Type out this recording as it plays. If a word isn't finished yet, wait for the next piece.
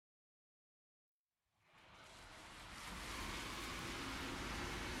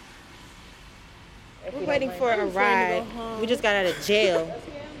We're waiting for a ride. We just got out of jail.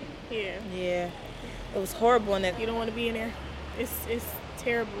 Yeah. Yeah. It was horrible in that. You don't want to be in there. It's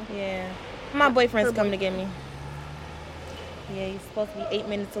terrible. Yeah. My boyfriend's coming to get me. Yeah, he's supposed to be 8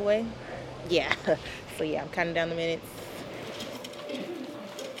 minutes away. Yeah. So yeah, I'm counting down the minutes.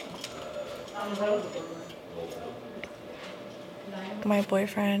 My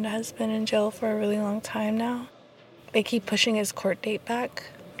boyfriend has been in jail for a really long time now. They keep pushing his court date back.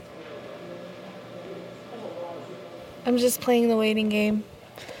 I'm just playing the waiting game.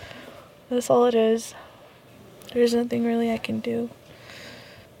 That's all it is. There's nothing really I can do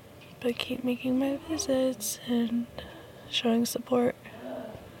but keep making my visits and showing support.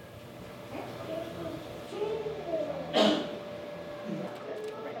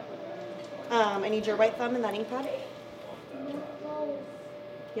 I need your right thumb in that ink pad.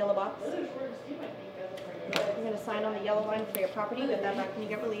 Yellow box. I'm going to sign on the yellow line for your property. Get that back when you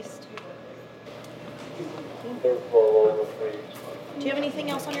get released. Do you have anything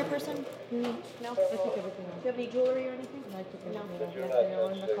else on your person? No? I took everything else. Do you have any jewelry or anything? No, I took everything else. No.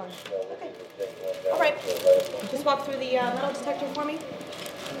 In the car. Okay. All right. Just walk through the metal detector for me.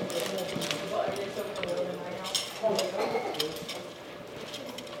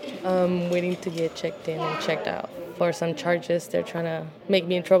 I'm waiting to get checked in and checked out for some charges they're trying to make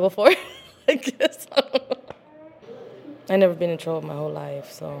me in trouble for, I guess. I've never been in trouble my whole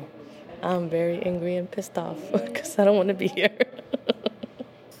life, so I'm very angry and pissed off because I don't want to be here.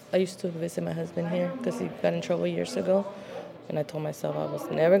 I used to visit my husband here because he got in trouble years ago, and I told myself I was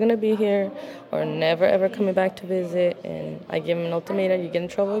never going to be here or never, ever coming back to visit, and I gave him an ultimatum: you get in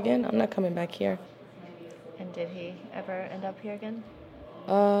trouble again, I'm not coming back here. And did he ever end up here again?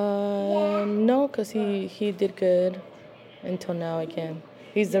 No, because he did good until now again.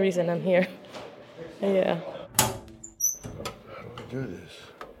 He's the reason I'm here. Yeah. How do I do this?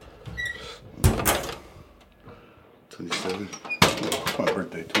 27. It's my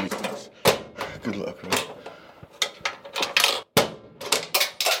birthday, 26. Good luck, right?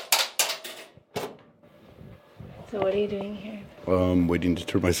 So what are you doing here? Waiting to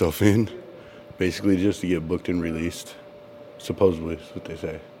turn myself in. Basically just to get booked and released. Supposedly, is what they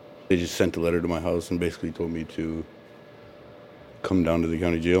say. They just sent a letter to my house and basically told me to come down to the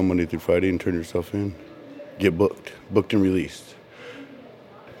county jail Monday through Friday and turn yourself in. Get booked and released.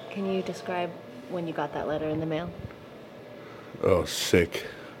 Can you describe when you got that letter in the mail? Oh, sick.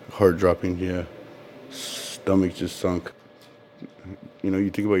 Heart dropping, yeah. Stomach just sunk. You know,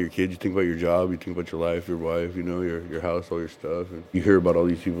 you think about your kids, you think about your job, you think about your life, your wife, you know, your house, all your stuff. And you hear about all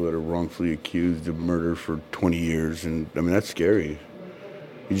these people that are wrongfully accused of murder for 20 years, and I mean, that's scary.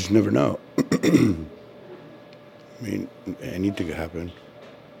 You just never know. I mean, anything could happen.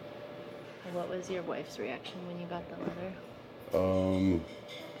 What was your wife's reaction when you got the letter?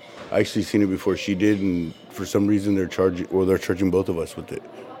 I actually seen it before she did, and for some reason they're charging both of us with it.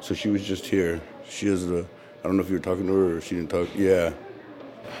 So she was just here. She has I don't know if you were talking to her or she didn't talk. Yeah.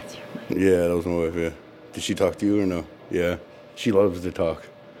 That's your wife. Yeah, that was my wife, yeah. Did she talk to you or no? Yeah. She loves to talk.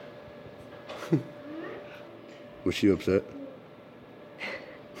 Was she upset?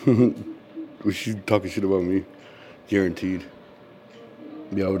 Was she talking shit about me? Guaranteed.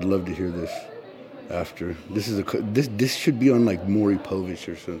 Yeah, I would love to hear this after. This should be on like Maury Povich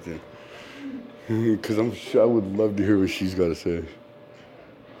or something. Because I'm sure I would love to hear what she's got to say.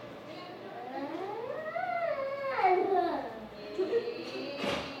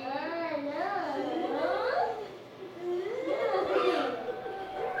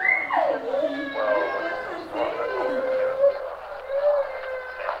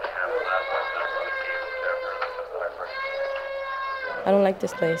 I don't like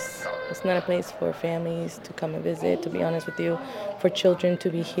this place. It's not a place for families to come and visit, to be honest with you. For children to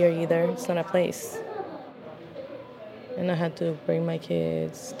be here either. It's not a place. And I had to bring my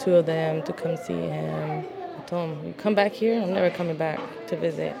kids, 2 of them, to come see him. I told him, you come back here, I'm never coming back to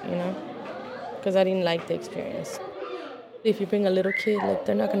visit, you know? Because I didn't like the experience. If you bring a little kid, like,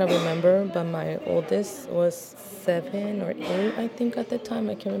 they're not going to remember, but my oldest was 7 or 8, I think, at the time.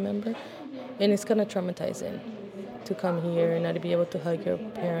 I can't remember. And it's going to traumatize him to come here and not to be able to hug your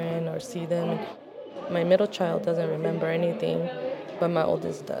parent or see them. My middle child doesn't remember anything, but my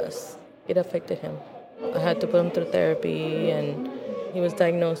oldest does. It affected him. I had to put him through therapy, and he was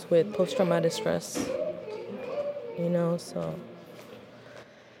diagnosed with post-traumatic stress, you know, so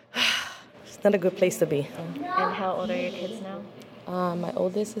it's not a good place to be. And how old are your kids now? My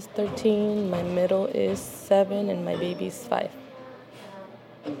oldest is 13, my middle is 7, and my baby's 5.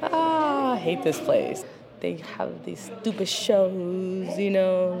 I hate this place. They have these stupid shows, you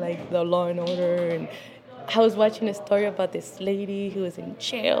know, like the Law and Order, and I was watching a story about this lady who was in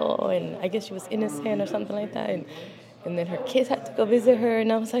jail, and I guess she was innocent or something like that, and then her kids had to go visit her,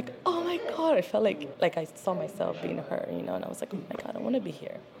 and I was like, oh my God, I felt like I saw myself being her, and I was like, oh my God, I want to be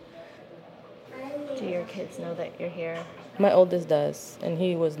here. Do your kids know that you're here? My oldest does, and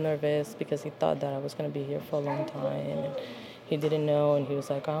he was nervous because he thought that I was going to be here for a long time, and he didn't know, and he was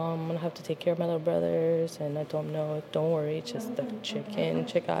like, oh, I'm going to have to take care of my little brothers, and I told him, no, don't worry, just check in,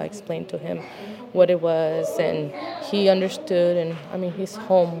 check out. I explained to him what it was, and he understood, and I mean, he's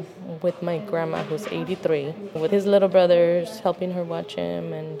home with my grandma, who's 83, with his little brothers, helping her watch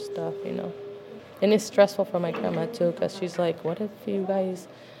him and stuff, And it's stressful for my grandma, too, because she's like, what if you guys,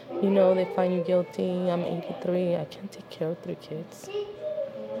 they find you guilty, I'm 83, I can't take care of 3 kids,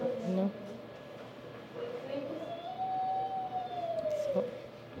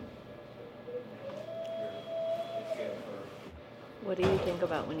 What do you think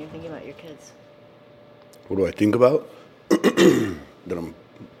about when you're thinking about your kids? What do I think about? That I'm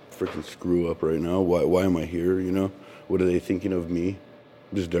freaking screw up right now. Why am I here? What are they thinking of me?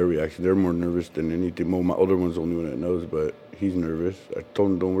 Just their reaction. They're more nervous than anything. Well, my older one's the only one that knows, but he's nervous. I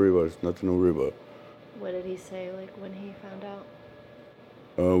told him, don't worry about it. It's nothing to worry about. What did he say, when he found out?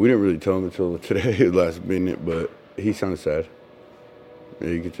 We didn't really tell him until today, last minute, but he sounded sad. Yeah,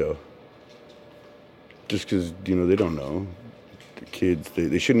 you could tell. Just because, they don't know. The kids,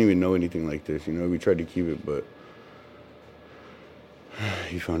 they shouldn't even know anything like this, We tried to keep it, but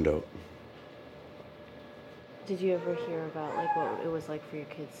he found out. Did you ever hear about, what it was like for your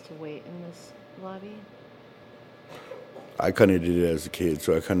kids to wait in this lobby? I kind of did it as a kid,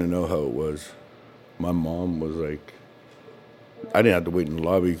 so I kind of know how it was. My mom was like, I didn't have to wait in the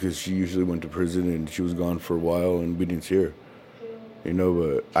lobby because she usually went to prison and she was gone for a while and we didn't see her.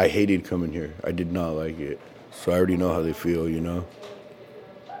 But I hated coming here. I did not like it. So I already know how they feel,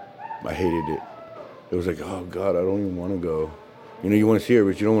 I hated it. It was like, oh, God, I don't even want to go. You want to see her,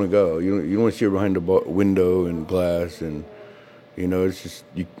 but you don't want to go. You don't want to see her behind the window and glass. And, it's just,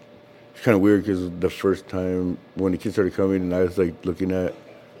 it's kind of weird because the first time when the kids started coming and I was, looking at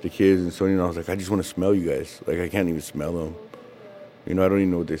the kids and Sonia, and I was like, I just want to smell you guys. I can't even smell them. I don't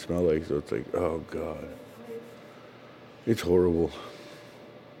even know what they smell like. So it's like, oh, God. It's horrible.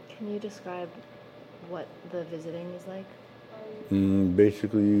 Can you describe what the visiting is like?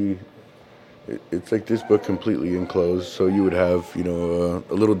 Basically, it's like this, but completely enclosed. So you would have,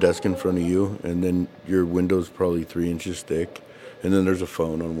 a little desk in front of you, and then your window's probably 3 inches thick, and then there's a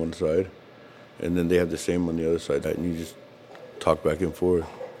phone on one side, and then they have the same on the other side, and you just talk back and forth.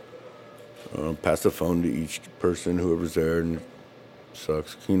 Pass the phone to each person, whoever's there, and it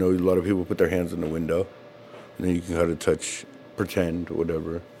sucks. A lot of people put their hands in the window, and then you can kind of touch, pretend,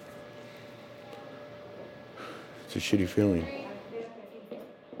 whatever. It's a shitty feeling.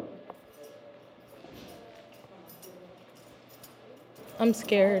 I'm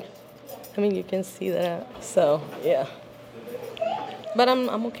scared. I mean, you can see that. So, yeah. But I'm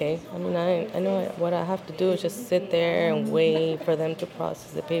okay. I mean, I know what I have to do is just sit there and wait for them to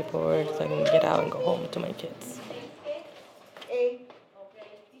process the paperwork so I can get out and go home to my kids.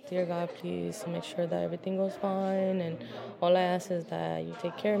 Dear God, please make sure that everything goes fine, and all I ask is that you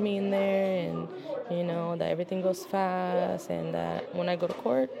take care of me in there, and that everything goes fast, and that when I go to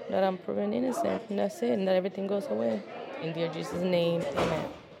court that I'm proven innocent, and that's it, and that everything goes away. In dear Jesus' name, amen.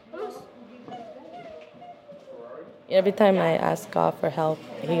 Every time I ask God for help,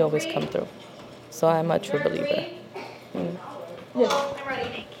 He always comes through. So I'm a true believer. Yeah. I'm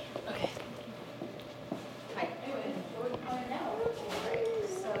ready. Okay.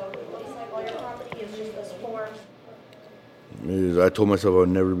 So it looks like all your property is just this form. I told myself I'd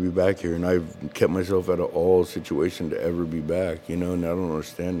never be back here, and I've kept myself out of all situations to ever be back, and I don't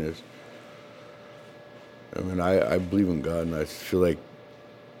understand this. I mean, I believe in God, and I feel like,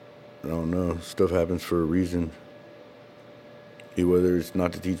 I don't know, stuff happens for a reason. Whether it's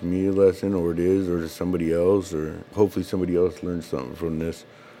not to teach me a lesson, or it is, or to somebody else, or hopefully somebody else learns something from this.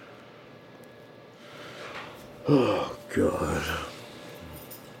 Oh, God.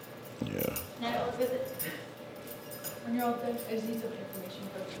 Yeah. Now, visit. When you're all done, I just need some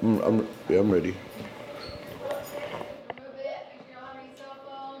information. I'm ready.